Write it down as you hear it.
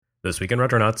This week in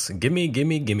Retronauts, gimme,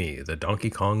 gimme, gimme, the Donkey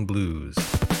Kong Blues.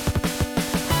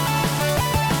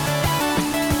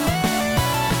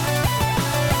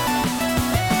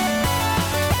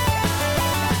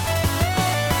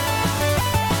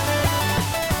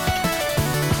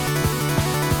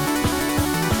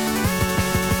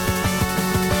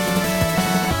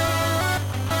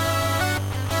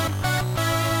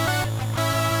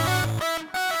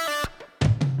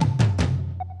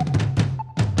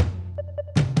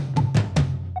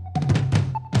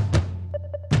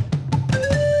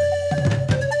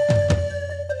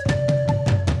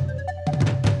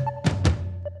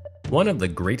 One of the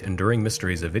great enduring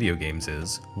mysteries of video games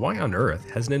is, why on earth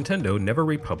has Nintendo never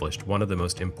republished one of the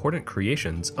most important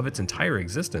creations of its entire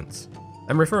existence?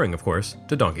 I'm referring, of course,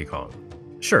 to Donkey Kong.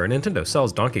 Sure, Nintendo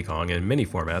sells Donkey Kong in many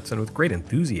formats and with great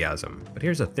enthusiasm, but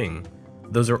here's the thing,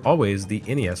 those are always the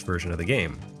NES version of the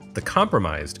game. The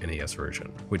compromised NES version,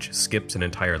 which skips an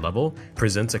entire level,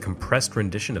 presents a compressed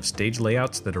rendition of stage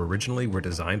layouts that originally were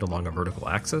designed along a vertical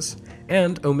axis,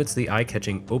 and omits the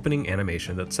eye-catching opening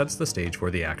animation that sets the stage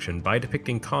for the action by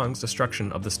depicting Kong's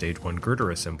destruction of the Stage 1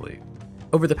 girder assembly.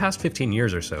 Over the past 15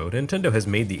 years or so, Nintendo has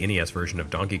made the NES version of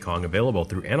Donkey Kong available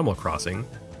through Animal Crossing,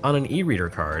 on an e-reader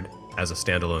card, as a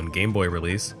standalone Game Boy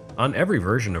release, on every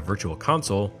version of Virtual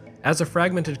Console, as a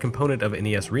fragmented component of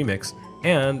NES Remix,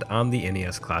 and on the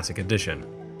NES Classic Edition.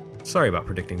 Sorry about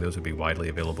predicting those would be widely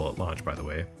available at launch, by the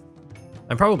way.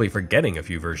 I'm probably forgetting a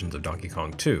few versions of Donkey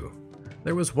Kong too.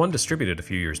 There was one distributed a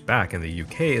few years back in the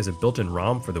UK as a built-in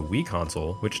ROM for the Wii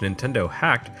console, which Nintendo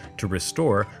hacked to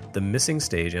restore the missing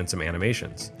stage and some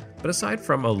animations. But aside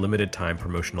from a limited-time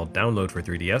promotional download for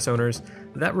 3DS owners,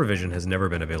 that revision has never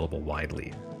been available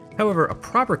widely. However, a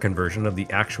proper conversion of the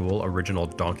actual original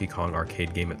Donkey Kong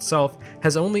arcade game itself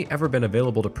has only ever been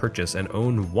available to purchase and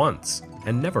own once,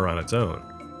 and never on its own.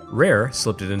 Rare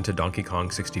slipped it into Donkey Kong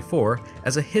 64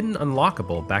 as a hidden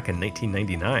unlockable back in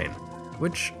 1999,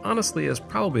 which honestly is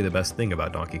probably the best thing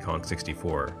about Donkey Kong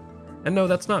 64. And no,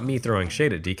 that's not me throwing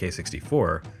shade at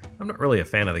DK64, I'm not really a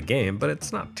fan of the game, but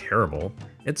it's not terrible.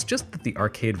 It's just that the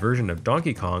arcade version of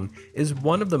Donkey Kong is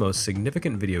one of the most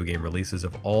significant video game releases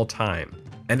of all time,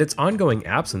 and its ongoing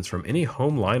absence from any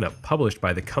home lineup published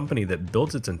by the company that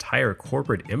built its entire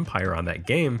corporate empire on that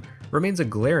game remains a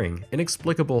glaring,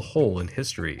 inexplicable hole in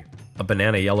history. A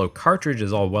banana yellow cartridge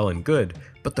is all well and good,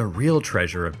 but the real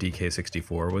treasure of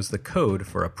DK64 was the code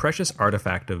for a precious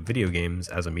artifact of video games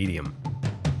as a medium.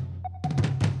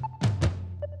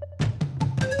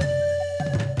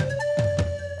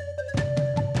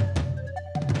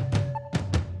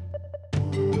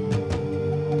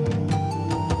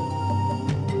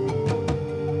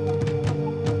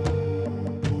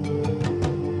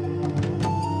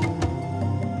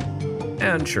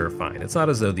 And sure, fine, it's not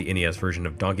as though the NES version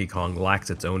of Donkey Kong lacks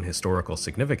its own historical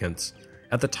significance.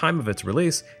 At the time of its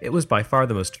release, it was by far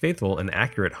the most faithful and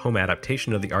accurate home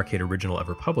adaptation of the arcade original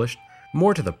ever published.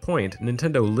 More to the point,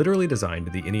 Nintendo literally designed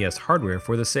the NES hardware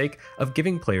for the sake of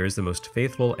giving players the most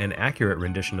faithful and accurate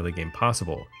rendition of the game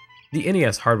possible. The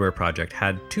NES hardware project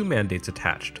had two mandates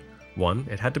attached. One,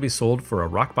 it had to be sold for a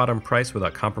rock-bottom price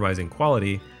without compromising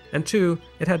quality, and two,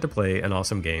 it had to play an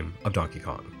awesome game of Donkey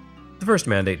Kong. The first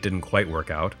mandate didn't quite work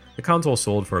out. The console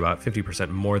sold for about 50%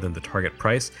 more than the target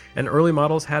price, and early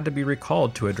models had to be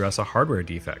recalled to address a hardware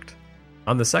defect.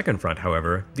 On the second front,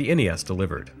 however, the NES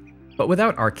delivered. But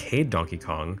without arcade Donkey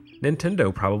Kong,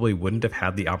 Nintendo probably wouldn't have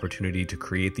had the opportunity to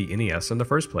create the NES in the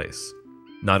first place.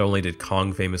 Not only did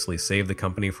Kong famously save the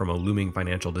company from a looming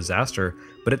financial disaster,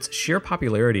 but its sheer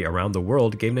popularity around the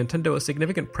world gave Nintendo a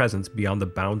significant presence beyond the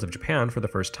bounds of Japan for the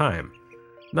first time.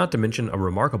 Not to mention a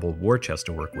remarkable war chest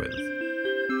to work with.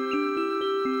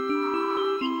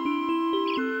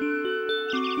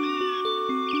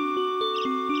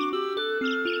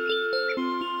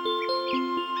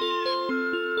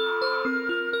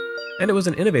 And it was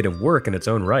an innovative work in its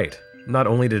own right. Not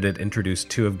only did it introduce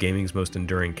two of gaming's most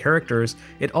enduring characters,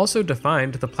 it also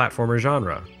defined the platformer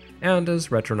genre. And as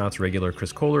Retronauts regular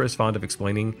Chris Kohler is fond of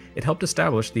explaining, it helped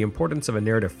establish the importance of a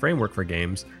narrative framework for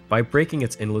games by breaking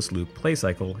its endless loop play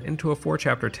cycle into a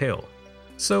 4-chapter tale.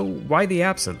 So why the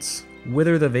absence?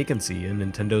 Whither the vacancy in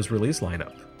Nintendo's release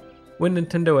lineup? When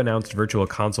Nintendo announced Virtual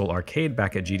Console Arcade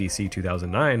back at GDC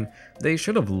 2009, they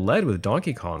should have led with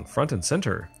Donkey Kong front and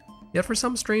center. Yet for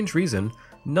some strange reason,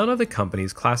 none of the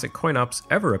company's classic coin-ops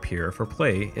ever appear for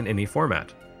play in any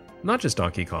format. Not just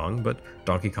Donkey Kong, but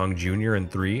Donkey Kong Jr. and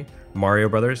 3, Mario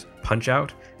Bros.,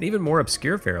 Punch-Out!, and even more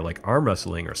obscure fare like Arm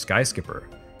Wrestling or Sky Skipper.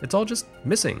 It's all just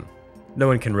missing. No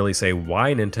one can really say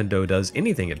why Nintendo does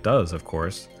anything it does, of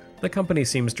course. The company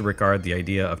seems to regard the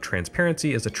idea of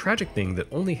transparency as a tragic thing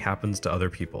that only happens to other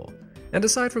people. And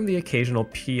aside from the occasional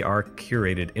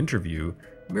PR-curated interview,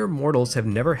 mere mortals have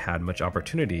never had much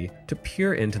opportunity to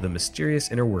peer into the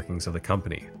mysterious inner workings of the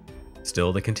company.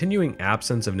 Still, the continuing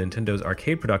absence of Nintendo's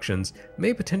arcade productions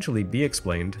may potentially be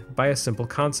explained by a simple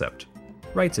concept: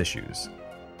 rights issues.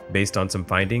 Based on some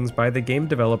findings by the Game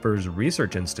Developers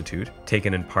Research Institute,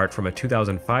 taken in part from a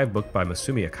 2005 book by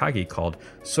Masumi Akagi called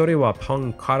Sore wa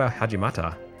Pon kara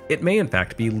Hajimata, it may in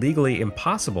fact be legally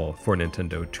impossible for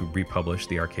Nintendo to republish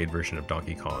the arcade version of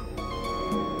Donkey Kong.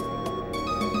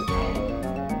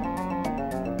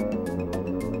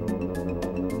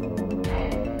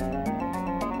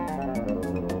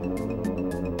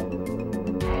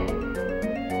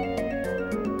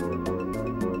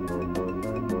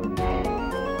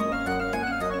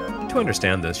 To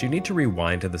understand this, you need to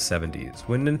rewind to the 70s,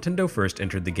 when Nintendo first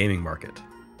entered the gaming market.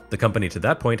 The company to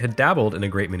that point had dabbled in a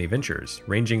great many ventures,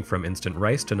 ranging from instant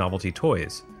rice to novelty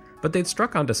toys, but they'd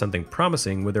struck onto something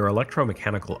promising with their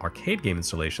electromechanical arcade game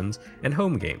installations and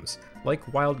home games,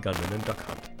 like Wild Gunman and Duck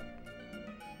Hunt.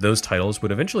 Those titles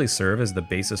would eventually serve as the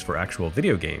basis for actual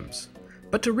video games.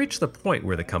 But to reach the point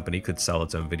where the company could sell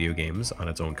its own video games on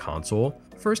its own console,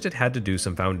 first it had to do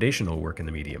some foundational work in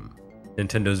the medium.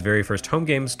 Nintendo's very first home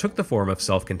games took the form of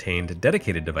self-contained,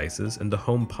 dedicated devices in the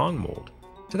home Pong mold.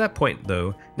 To that point,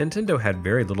 though, Nintendo had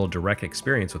very little direct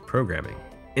experience with programming.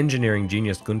 Engineering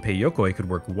genius Gunpei Yokoi could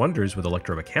work wonders with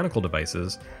electromechanical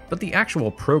devices, but the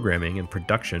actual programming and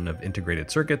production of integrated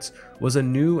circuits was a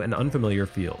new and unfamiliar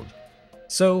field.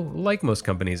 So, like most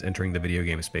companies entering the video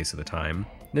game space at the time,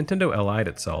 Nintendo allied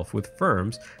itself with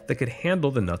firms that could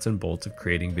handle the nuts and bolts of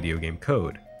creating video game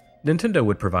code. Nintendo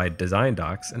would provide design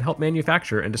docs and help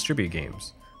manufacture and distribute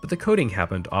games, but the coding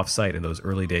happened off-site in those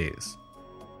early days.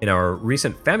 In our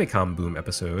recent Famicom Boom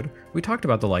episode, we talked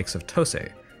about the likes of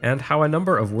Tosei, and how a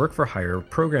number of work-for-hire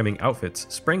programming outfits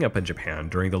sprang up in Japan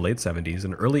during the late 70s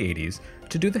and early 80s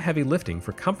to do the heavy lifting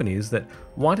for companies that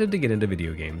wanted to get into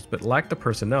video games but lacked the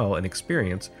personnel and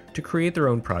experience to create their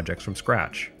own projects from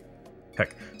scratch.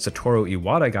 Heck, Satoru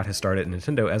Iwata got his start at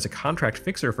Nintendo as a contract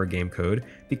fixer for game code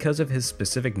because of his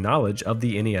specific knowledge of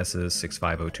the NES's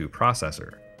 6502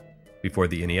 processor. Before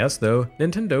the NES, though,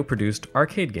 Nintendo produced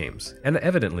arcade games, and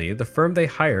evidently the firm they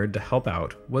hired to help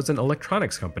out was an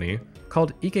electronics company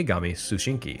called Ikegami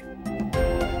Tsushinki.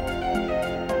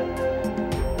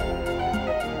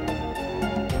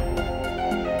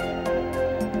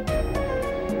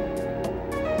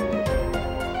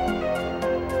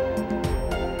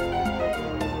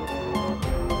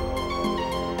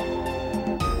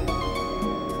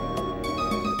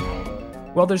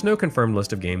 While there's no confirmed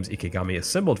list of games Ikegami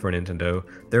assembled for Nintendo,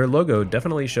 their logo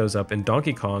definitely shows up in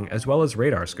Donkey Kong as well as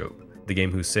Radar Scope, the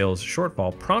game whose sales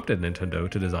shortfall prompted Nintendo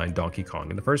to design Donkey Kong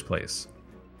in the first place.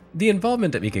 The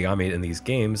involvement of Ikegami in these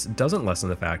games doesn't lessen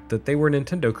the fact that they were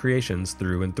Nintendo creations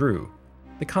through and through.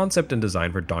 The concept and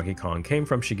design for Donkey Kong came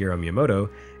from Shigeru Miyamoto,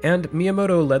 and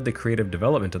Miyamoto led the creative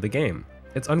development of the game.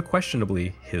 It's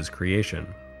unquestionably his creation.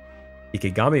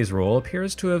 Ikegami's role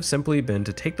appears to have simply been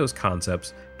to take those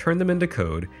concepts, turn them into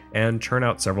code, and churn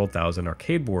out several thousand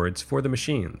arcade boards for the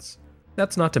machines.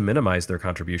 That's not to minimize their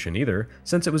contribution either,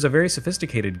 since it was a very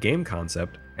sophisticated game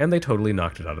concept, and they totally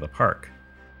knocked it out of the park.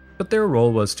 But their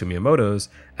role was to Miyamoto's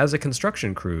as a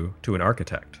construction crew to an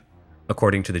architect.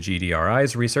 According to the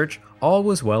GDRI's research, all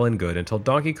was well and good until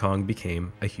Donkey Kong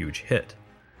became a huge hit.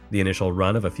 The initial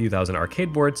run of a few thousand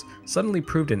arcade boards suddenly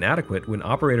proved inadequate when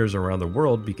operators around the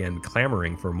world began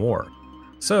clamoring for more.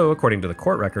 So, according to the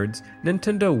court records,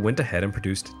 Nintendo went ahead and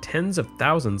produced tens of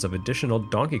thousands of additional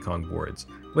Donkey Kong boards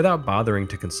without bothering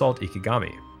to consult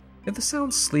Ikegami. If this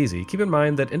sounds sleazy, keep in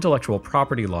mind that intellectual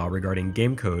property law regarding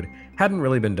game code hadn't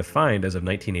really been defined as of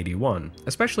 1981,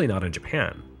 especially not in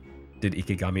Japan. Did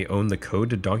Ikegami own the code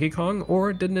to Donkey Kong,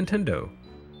 or did Nintendo?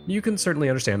 You can certainly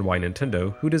understand why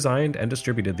Nintendo, who designed and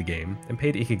distributed the game and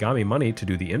paid Ikegami money to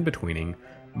do the in-betweening,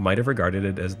 might have regarded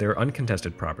it as their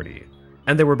uncontested property.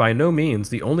 And they were by no means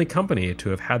the only company to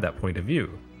have had that point of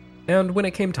view. And when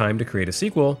it came time to create a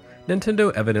sequel,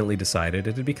 Nintendo evidently decided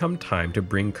it had become time to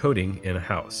bring coding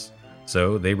in-house.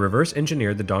 So they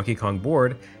reverse-engineered the Donkey Kong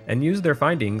board and used their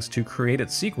findings to create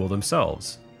its sequel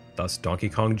themselves, thus Donkey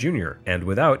Kong Jr., and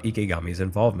without Ikegami's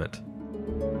involvement.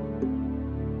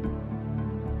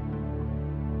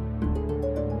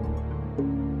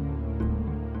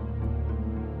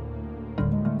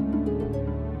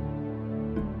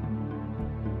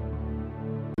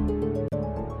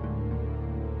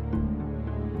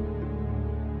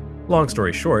 Long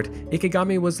story short,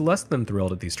 Ikegami was less than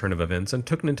thrilled at these turn of events and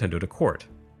took Nintendo to court.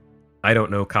 I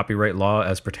don't know copyright law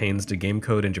as pertains to game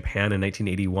code in Japan in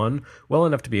 1981 well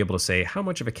enough to be able to say how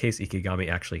much of a case Ikegami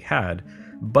actually had,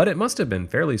 but it must have been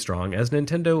fairly strong as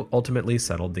Nintendo ultimately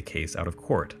settled the case out of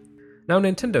court. Now,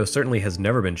 Nintendo certainly has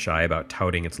never been shy about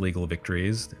touting its legal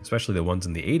victories, especially the ones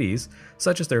in the 80s,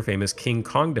 such as their famous King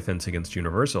Kong defense against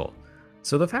Universal.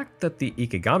 So the fact that the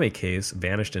Ikegami case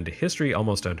vanished into history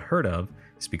almost unheard of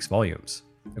speaks volumes.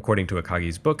 According to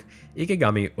Akagi's book,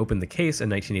 Ikegami opened the case in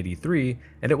 1983,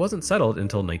 and it wasn't settled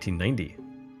until 1990.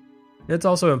 It's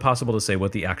also impossible to say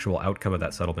what the actual outcome of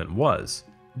that settlement was.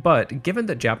 But given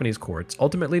that Japanese courts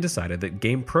ultimately decided that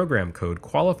game program code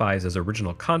qualifies as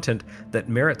original content that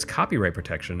merits copyright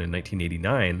protection in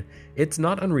 1989, it's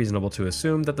not unreasonable to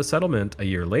assume that the settlement a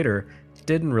year later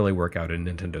didn't really work out in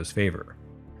Nintendo's favor.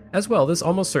 As well, this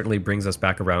almost certainly brings us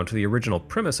back around to the original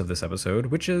premise of this episode,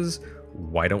 which is,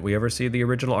 why don't we ever see the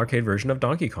original arcade version of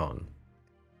Donkey Kong?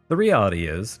 The reality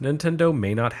is, Nintendo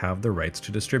may not have the rights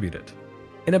to distribute it.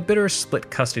 In a bitter split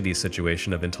custody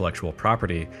situation of intellectual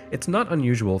property, it's not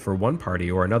unusual for one party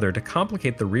or another to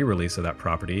complicate the re-release of that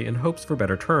property in hopes for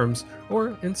better terms,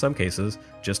 or, in some cases,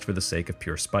 just for the sake of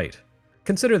pure spite.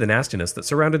 Consider the nastiness that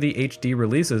surrounded the HD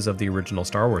releases of the original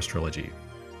Star Wars trilogy.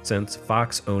 Since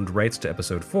Fox owned rights to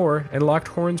Episode 4 and locked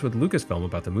horns with Lucasfilm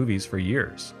about the movies for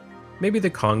years. Maybe the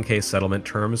Kong case settlement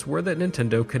terms were that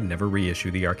Nintendo could never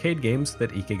reissue the arcade games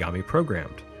that Ikegami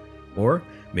programmed. Or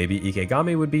maybe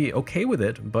Ikegami would be okay with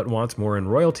it, but wants more in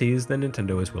royalties than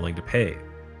Nintendo is willing to pay.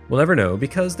 We'll never know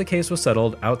because the case was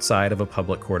settled outside of a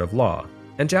public court of law,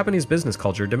 and Japanese business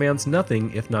culture demands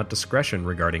nothing if not discretion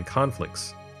regarding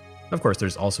conflicts. Of course,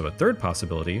 there's also a third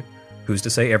possibility. Who's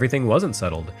to say everything wasn't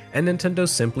settled, and Nintendo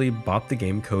simply bought the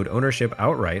game code ownership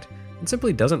outright and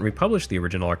simply doesn't republish the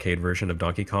original arcade version of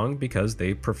Donkey Kong because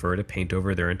they prefer to paint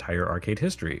over their entire arcade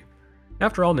history.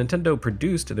 After all, Nintendo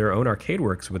produced their own arcade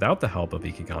works without the help of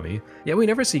Ikegami, yet we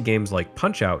never see games like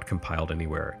Punch-Out compiled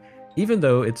anywhere, even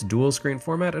though its dual-screen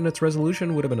format and its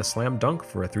resolution would have been a slam dunk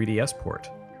for a 3DS port.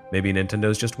 Maybe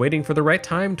Nintendo's just waiting for the right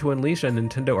time to unleash a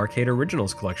Nintendo Arcade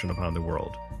Originals collection upon the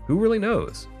world. Who really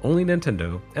knows? Only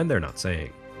Nintendo, and they're not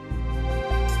saying.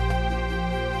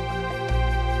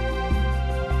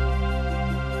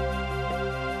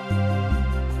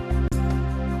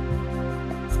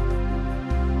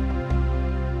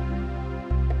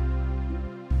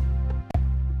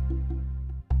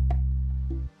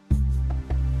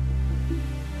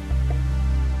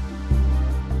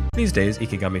 These days,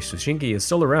 Ikegami Tsushinki is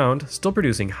still around, still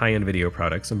producing high-end video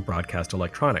products and broadcast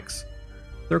electronics.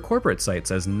 Their corporate site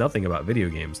says nothing about video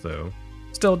games, though.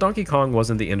 Still, Donkey Kong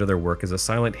wasn't the end of their work as a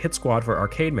silent hit squad for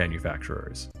arcade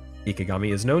manufacturers.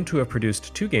 Ikegami is known to have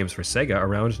produced 2 games for Sega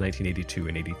around 1982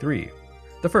 and 83.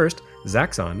 The first,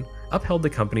 Zaxxon, upheld the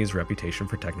company's reputation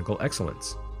for technical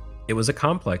excellence. It was a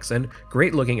complex and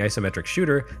great-looking isometric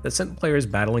shooter that sent players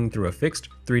battling through a fixed,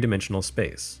 3-dimensional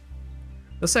space.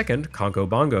 The second, Conco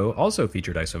Bongo, also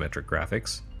featured isometric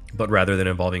graphics, but rather than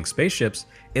involving spaceships,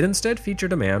 it instead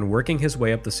featured a man working his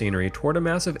way up the scenery toward a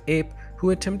massive ape who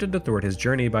attempted to thwart his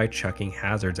journey by chucking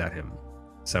hazards at him.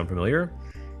 Sound familiar?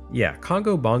 Yeah,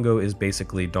 Congo Bongo is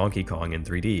basically Donkey Kong in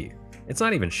 3D. It's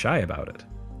not even shy about it.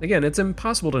 Again, it's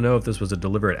impossible to know if this was a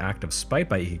deliberate act of spite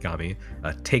by Ikegami,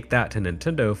 a take that to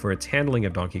Nintendo for its handling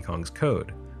of Donkey Kong's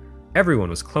code. Everyone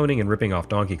was cloning and ripping off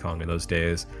Donkey Kong in those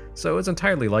days, so it's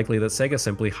entirely likely that Sega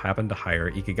simply happened to hire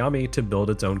Ikegami to build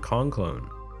its own Kong clone.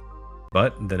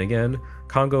 But then again,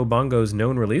 Congo Bongo's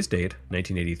known release date,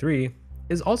 1983,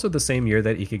 is also the same year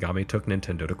that Ikegami took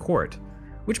Nintendo to court,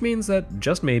 which means that,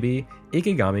 just maybe,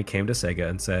 Ikegami came to Sega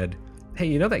and said, "Hey,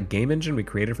 you know that game engine we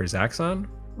created for Zaxxon?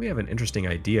 We have an interesting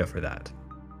idea for that."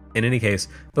 In any case,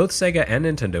 both Sega and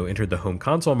Nintendo entered the home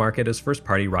console market as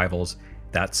first-party rivals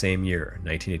that same year,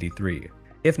 1983.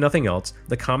 If nothing else,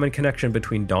 the common connection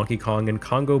between Donkey Kong and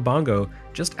Congo Bongo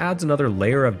just adds another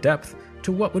layer of depth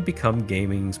to what would become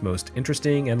gaming's most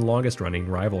interesting and longest-running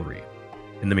rivalry.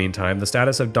 In the meantime, the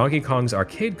status of Donkey Kong's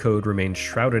arcade code remains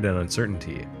shrouded in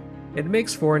uncertainty. It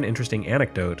makes for an interesting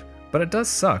anecdote, but it does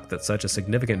suck that such a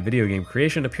significant video game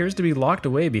creation appears to be locked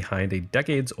away behind a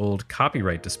decades-old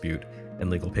copyright dispute and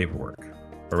legal paperwork.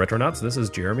 For Retronauts, this is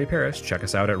Jeremy Parrish. Check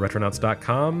us out at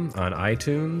retronauts.com, on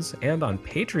iTunes, and on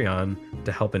Patreon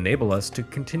to help enable us to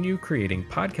continue creating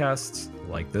podcasts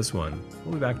like this one.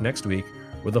 We'll be back next week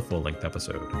with a full-length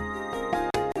episode.